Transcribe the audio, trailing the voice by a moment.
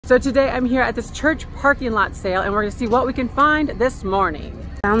So today I'm here at this church parking lot sale and we're gonna see what we can find this morning.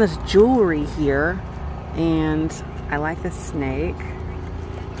 Found this jewelry here and I like this snake.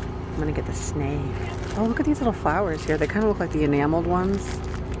 I'm gonna get the snake. Oh, look at these little flowers here. They kind of look like the enameled ones.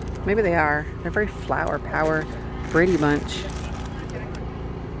 Maybe they are. They're very flower power, Brady Bunch.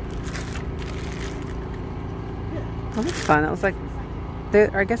 Oh, that's fun. That was like,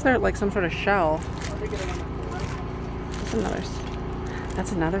 I guess they're like some sort of shell.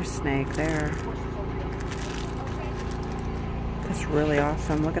 That's another snake there. That's really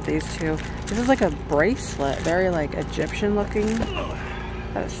awesome. Look at these two. This is like a bracelet, very like Egyptian looking.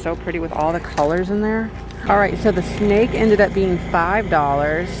 That is so pretty with all the colors in there. All right, so the snake ended up being $5.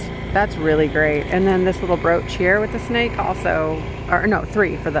 That's really great. And then this little brooch here with the snake also, or no,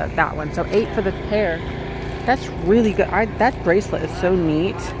 3 for that one. So 8 for the pair. That's really good. That bracelet is so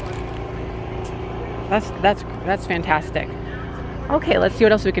neat. That's fantastic. Okay, let's see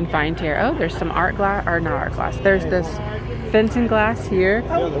what else we can find here. Oh, there's some art glass, or not art glass. There's this Fenton glass here.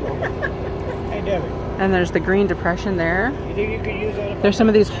 And there's the Green Depression there. There's some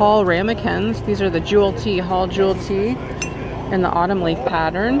of these Hall ramekins. These are the Jewel Tea, Hall Jewel Tea in the autumn leaf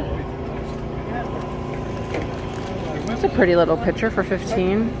pattern. That's a pretty little picture for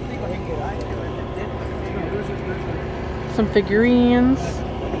 15. Some figurines.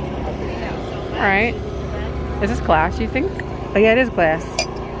 All right. Is this glass, you think? Oh yeah, it is glass.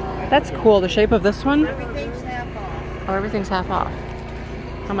 That's cool. The shape of this one? Everything's half off. Oh, everything's half off.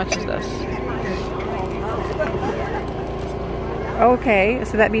 How much is this? Okay,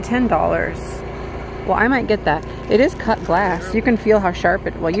 so that'd be $10. Well, I might get that. It is cut glass. You can feel how sharp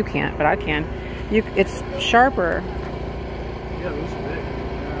it, well, you can't, but I can. It's sharper.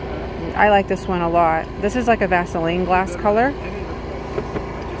 I like this one a lot. This is like a Vaseline glass color.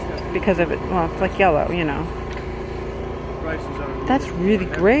 Because of it, well, it's like yellow, you know. That's really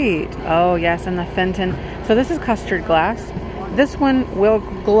great. Oh yes, and the Fenton. So this is custard glass. This one will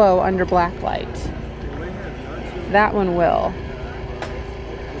glow under black light. That one will.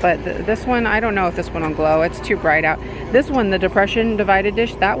 But this one, I don't know if this one will glow. It's too bright out. This one, the Depression divided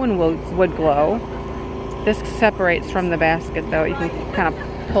dish, that one would glow. This separates from the basket though. You can kind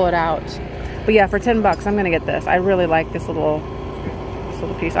of pull it out. But yeah, for 10 bucks, I'm gonna get this. I really like this little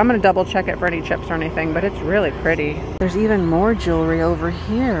piece. I'm gonna double check it for any chips or anything, but it's really pretty. There's even more jewelry over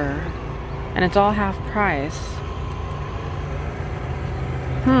here, and it's all half price.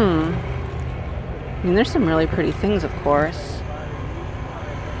 I mean, there's some really pretty things, of course.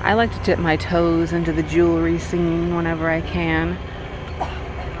 I like to dip my toes into the jewelry scene whenever I can.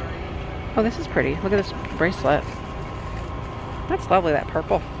 Oh, this is pretty. Look at this bracelet. That's lovely, that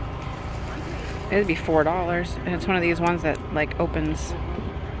purple. It'd be $4, and it's one of these ones that like opens.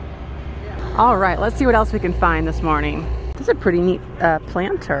 All right, let's see what else we can find this morning. This is a pretty neat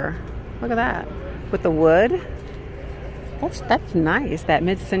planter. Look at that, with the wood. That's nice. That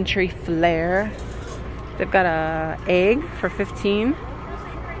mid-century flair. They've got a egg for 15,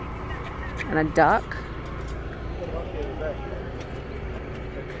 and a duck.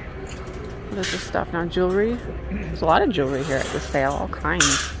 What is this stuff now? Jewelry. There's a lot of jewelry here at this sale, all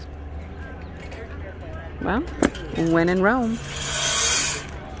kinds. Well, when in Rome.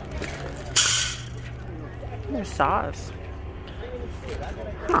 There's saws.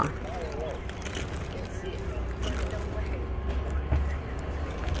 Huh.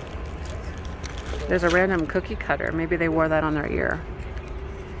 There's a random cookie cutter. Maybe they wore that on their ear.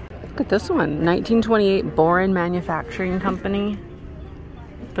 Look at this one. 1928 Boren Manufacturing Company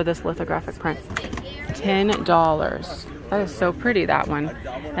for this lithographic print. $10. That is so pretty, that one.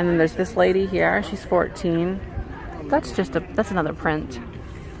 And then there's this lady here. She's 14. That's another print.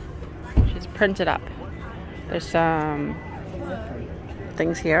 She's printed up. There's some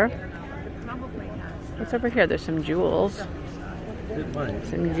things here. What's over here? There's some jewels.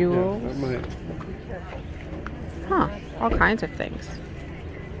 Some jewels. Huh. All kinds of things.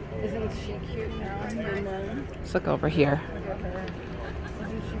 Isn't she cute now? Let's look over here.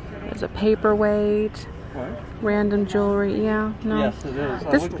 There's a paperweight. What? Random jewelry. Yeah. No. Yes, it is.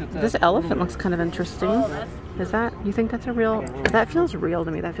 This elephant looks kind of interesting. Is that? You think that's a real? That feels real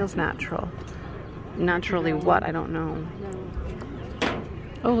to me. That feels natural. Naturally, what? I don't know.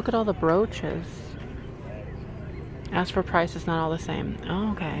 Oh, look at all the brooches. Ask for price, it's not all the same.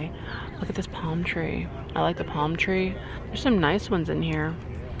 Oh, okay. Look at this palm tree. I like the palm tree. There's some nice ones in here.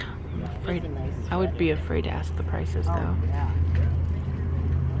 I'm afraid, I would be afraid to ask the prices though.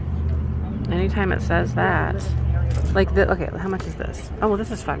 Anytime it says that. Like, okay, how much is this? Oh, well,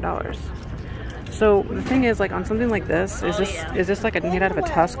 this is $5. So the thing is, like on something like this, is this like made out of a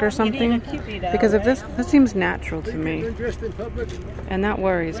tusk or something? Because if this seems natural to me, and that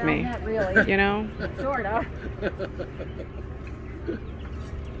worries me. Not really. You know? Sort of.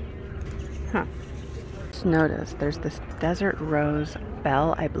 Huh. Just notice there's this desert rose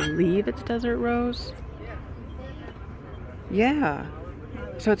bell. I believe it's desert rose. Yeah.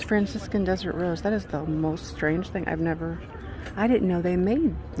 So it's Franciscan desert rose. That is the most strange thing. I didn't know they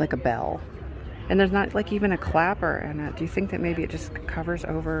made like a bell. And there's not like even a clapper in it. Do you think that maybe it just covers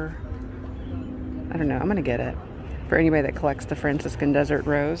over? I don't know. I'm gonna get it. For anybody that collects the Franciscan desert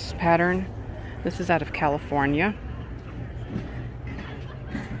rose pattern. This is out of California.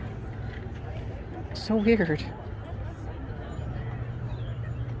 So weird.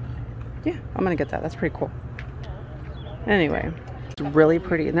 Yeah, I'm gonna get that. That's pretty cool. Anyway, it's really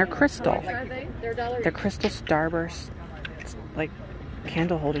pretty, and they're crystal. They're crystal starburst. It's like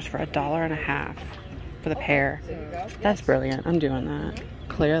candle holders for $1.50 for the pair. That's brilliant. I'm doing that.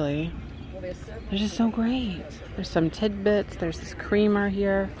 Clearly, they're just so great. There's some tidbits. There's this creamer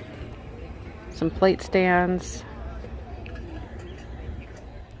here. Some plate stands.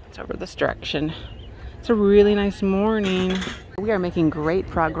 It's over this direction. It's a really nice morning. We are making great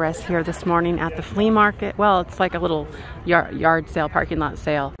progress here this morning at the flea market. Well, it's like a little yard sale, parking lot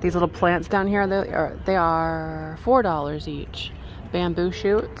sale. These little plants down here, they are $4 each. Bamboo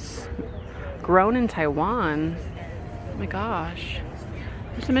shoots, grown in Taiwan. Oh my gosh.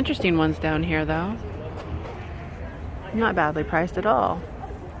 There's some interesting ones down here though. Not badly priced at all.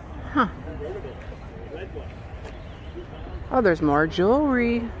 Huh. Oh, there's more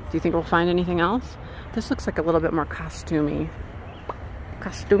jewelry. Do you think we'll find anything else? This looks like a little bit more costumey.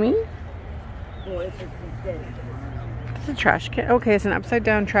 Costumey? It's a trash can. Okay, it's an upside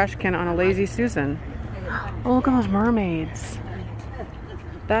down trash can on a Lazy Susan. Oh, look at those mermaids.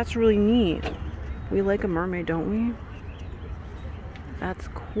 That's really neat. We like a mermaid, don't we? That's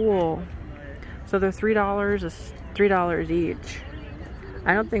cool. So they're $3, it's $3 each.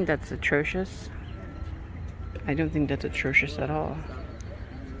 I don't think that's atrocious. I don't think that's atrocious at all.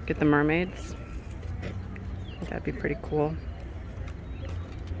 Get the mermaids. That'd be pretty cool.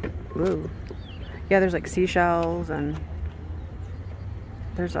 Ooh. Yeah, there's like seashells and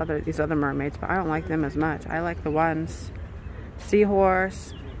there's these other mermaids, but I don't like them as much. I like the ones.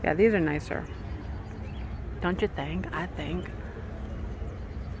 Seahorse. Yeah, these are nicer. Don't you think? I think.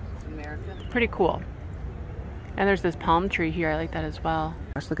 America. Pretty cool. And there's this palm tree here. I like that as well.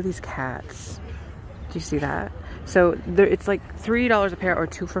 Gosh, look at these cats. Do you see that? So it's like $3 a pair or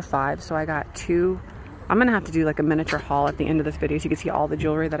 2 for $5. So I got 2. I'm gonna have to do like a miniature haul at the end of this video so you can see all the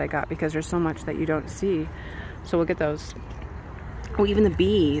jewelry that I got because there's so much that you don't see. So we'll get those. Oh, even the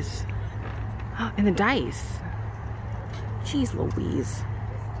bees. And the dice. Jeez Louise.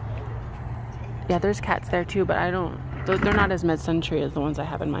 Yeah, there's cats there too, but they're not as mid-century as the ones I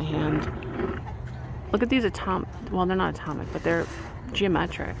have in my hand. Look at these well, they're not atomic, but they're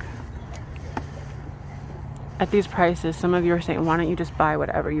geometric. At these prices, some of you are saying, why don't you just buy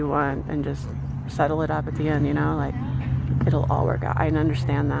whatever you want and just settle it up at the end, you know? Like, it'll all work out. I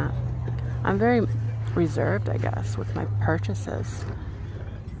understand that. I'm very reserved, I guess, with my purchases.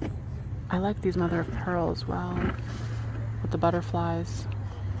 I like these mother of pearl as well, with the butterflies.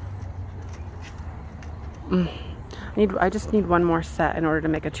 I just need one more set in order to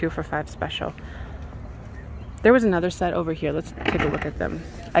make a 2 for $5 special. There was another set over here. Let's take a look at them.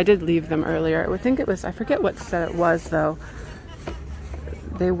 I did leave them earlier. I think it was, I forget what set it was though.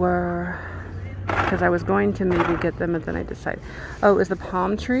 They were, because I was going to maybe get them and then I decided. Oh, it was the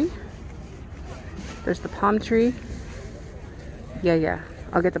palm tree. There's the palm tree. Yeah.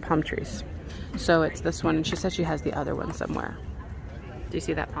 I'll get the palm trees. So it's this one, and she said she has the other one somewhere. Do you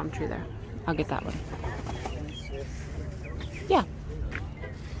see that palm tree there? I'll get that one. Yeah.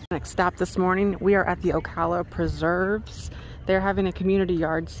 Next stop this morning, we are at the Ocala Preserves. They're having a community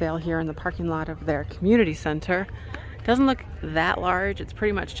yard sale here in the parking lot of their community center. Doesn't look that large. It's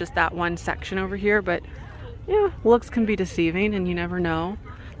pretty much just that one section over here, but yeah, looks can be deceiving and you never know.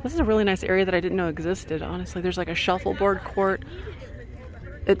 This is a really nice area that I didn't know existed, honestly. There's like a shuffleboard court.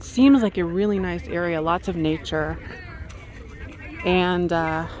 It seems like a really nice area, lots of nature. And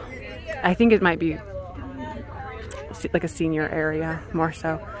I think it might be like a senior area more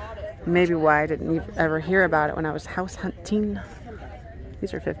so. Maybe why I didn't ever hear about it when I was house hunting.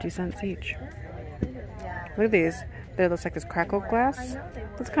 These are 50 cents each. Look at these. There looks like this crackled glass.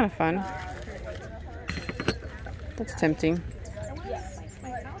 That's kind of fun. That's tempting.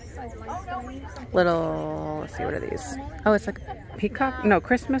 Little, let's see, what are these? Oh, it's like peacock? No,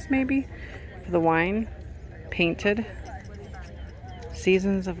 Christmas maybe? For the wine. Painted.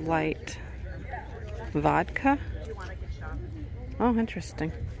 Seasons of Light. vodka. Oh,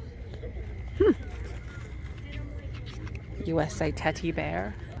 interesting. USA teddy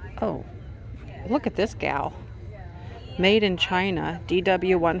bear. Oh, look at this gal. Made in China,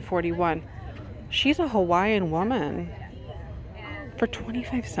 DW 141. She's a Hawaiian woman. For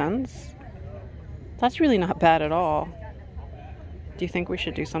 25 cents? That's really not bad at all. Do you think we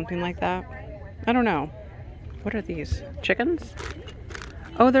should do something like that? I don't know. What are these? Chickens?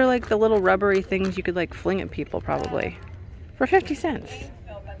 Oh, they're like the little rubbery things you could like fling at people probably. For 50 cents.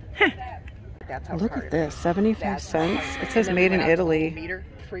 Huh. Look at this, 75 cents. It says made in Italy. Meter,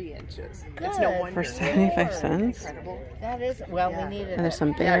 3 inches. It's no wonder. For 75 cents? Incredible. That is, well, we need it. And there's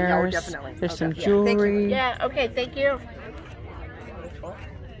some bears. Definitely. There's some jewelry. Yeah, okay, thank you.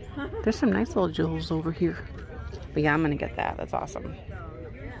 There's some nice little jewels over here. But yeah, I'm gonna get that. That's awesome.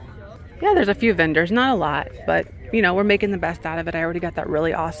 Yeah, there's a few vendors, not a lot, but you know, we're making the best out of it. I already got that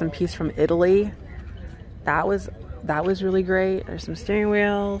really awesome piece from Italy. That was really great. There's some steering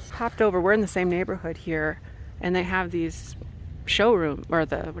wheels. Hopped over, we're in the same neighborhood here, and they have these showroom, or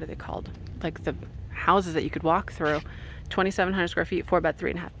what are they called? Like the houses that you could walk through. 2,700 square feet, 4-bed,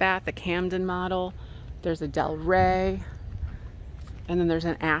 3.5 bath, the Camden model. There's a Del Rey. And then there's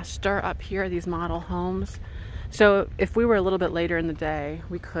an Astor up here, these model homes. So if we were a little bit later in the day,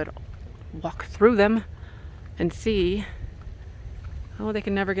 we could walk through them and see. Oh, they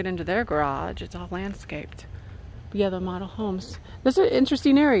can never get into their garage. It's all landscaped. But yeah, the model homes. This is an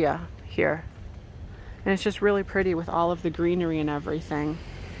interesting area here. And it's just really pretty with all of the greenery and everything.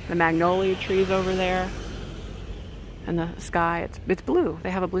 The magnolia trees over there. And the sky, it's blue.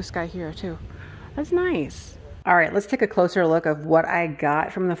 They have a blue sky here too. That's nice. All right, let's take a closer look of what I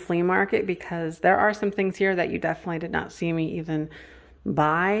got from the flea market, because there are some things here that you definitely did not see me even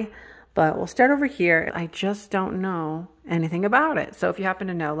buy. But we'll start over here. I just don't know anything about it. So if you happen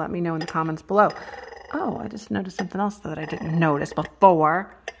to know, let me know in the comments below. Oh, I just noticed something else that I didn't notice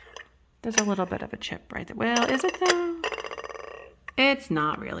before. There's a little bit of a chip right there. Well, is it though? It's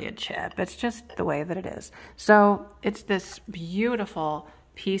not really a chip. It's just the way that it is. So it's this beautiful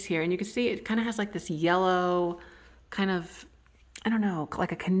piece here, and you can see it kind of has like this yellow kind of, I don't know,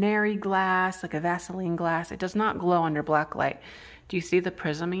 like a canary glass, like a Vaseline glass. It does not glow under black light. Do you see the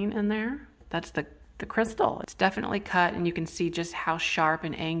prismine in there? That's the crystal. It's definitely cut, and you can see just how sharp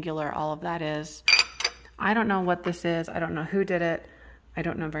and angular all of that is. I don't know what this is. I don't know who did it. I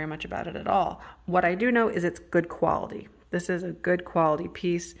don't know very much about it at all. What I do know is it's good quality. This is a good quality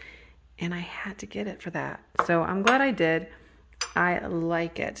piece, and I had to get it for that. So I'm glad I did. I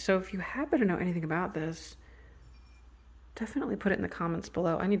like it. So if you happen to know anything about this, definitely put it in the comments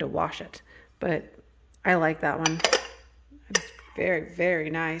below. I need to wash it, but I like that one. It's very, very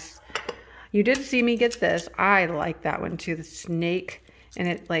nice. You did see me get this. I like that one too, the snake, and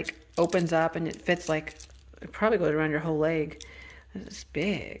it like opens up and it fits like, it probably goes around your whole leg. It's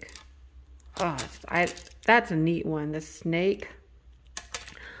big. Oh, that's a neat one, the snake.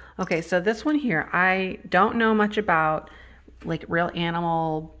 Okay, so this one here, I don't know much about like real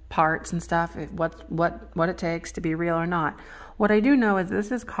animal parts and stuff, what it takes to be real or not. What I do know is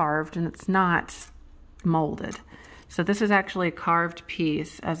this is carved and it's not molded. So this is actually a carved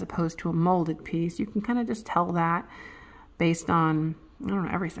piece as opposed to a molded piece. You can kind of just tell that based on, I don't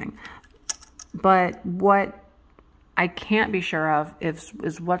know, everything. But what I can't be sure of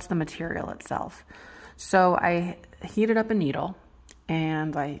is what's the material itself. So I heated up a needle,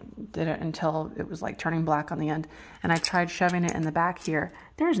 and I did it until it was like turning black on the end. And I tried shoving it in the back here.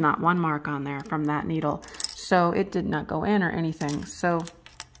 There's not one mark on there from that needle. So it did not go in or anything. So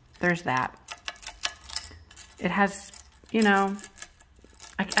there's that. It has, you know,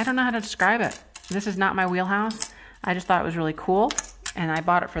 I don't know how to describe it. This is not my wheelhouse. I just thought it was really cool, and I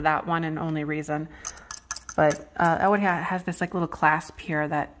bought it for that one and only reason. But it has this like little clasp here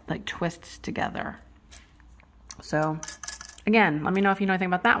that like twists together. So again, let me know if you know anything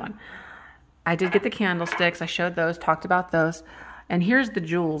about that one. I did get the candlesticks. I showed those, talked about those. And here's the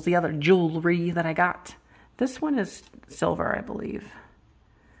jewels, the other jewelry that I got. This one is silver, I believe.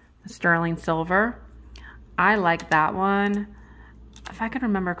 Sterling silver. I like that one. If I can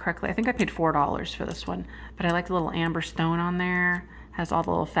remember correctly, I think I paid $4 for this one. But I like the little amber stone on there. Has all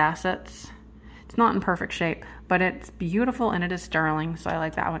the little facets. It's not in perfect shape, but it's beautiful and it is sterling, so I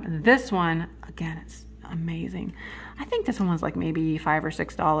like that one. And this one, again, it's amazing. I think this one was like maybe $5 or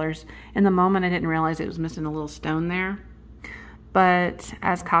 $6. In the moment, I didn't realize it was missing a little stone there. But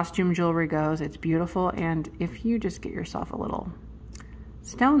as costume jewelry goes, it's beautiful. And if you just get yourself a little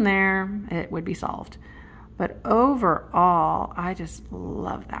stone there, it would be solved. But overall, I just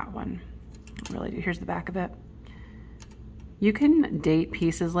love that one. I really do. Here's the back of it. You can date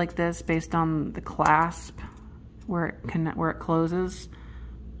pieces like this based on the clasp where it closes.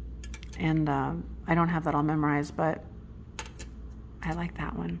 And I don't have that all memorized, but I like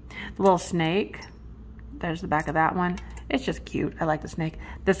that one. The little snake, there's the back of that one. It's just cute. I like the snake.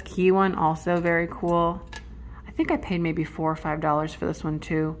 This key one, also very cool. I think I paid maybe $4 or $5 for this one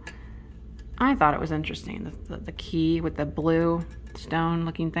too. I thought it was interesting. The key with the blue stone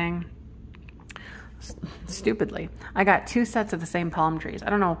looking thing. Stupidly, I got 2 sets of the same palm trees.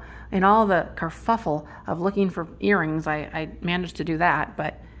 I don't know, in all the kerfuffle of looking for earrings, I managed to do that,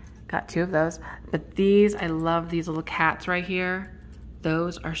 but got 2 of those. But these, I love these little cats right here.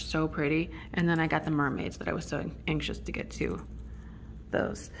 Those are so pretty. And then I got the mermaids that I was so anxious to get to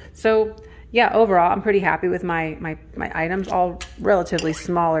those. So yeah, overall, I'm pretty happy with my items, all relatively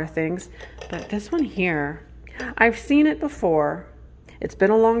smaller things. But this one here, I've seen it before. It's been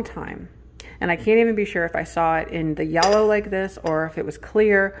a long time. And I can't even be sure if I saw it in the yellow like this, or if it was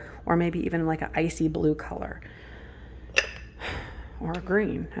clear, or maybe even like an icy blue color, or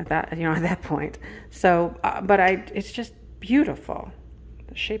green at that, you know, at that point. So, but it's just beautiful.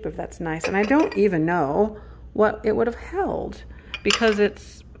 The shape of that's nice, and I don't even know what it would have held, because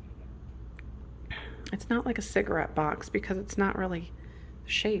it's not like a cigarette box, because it's not really the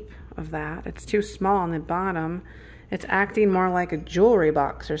shape of that. It's too small on the bottom. It's acting more like a jewelry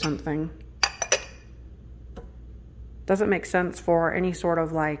box or something. Doesn't make sense for any sort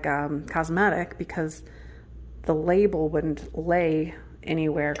of like cosmetic, because the label wouldn't lay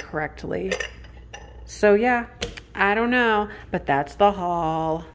anywhere correctly. So yeah, I don't know, but that's the haul.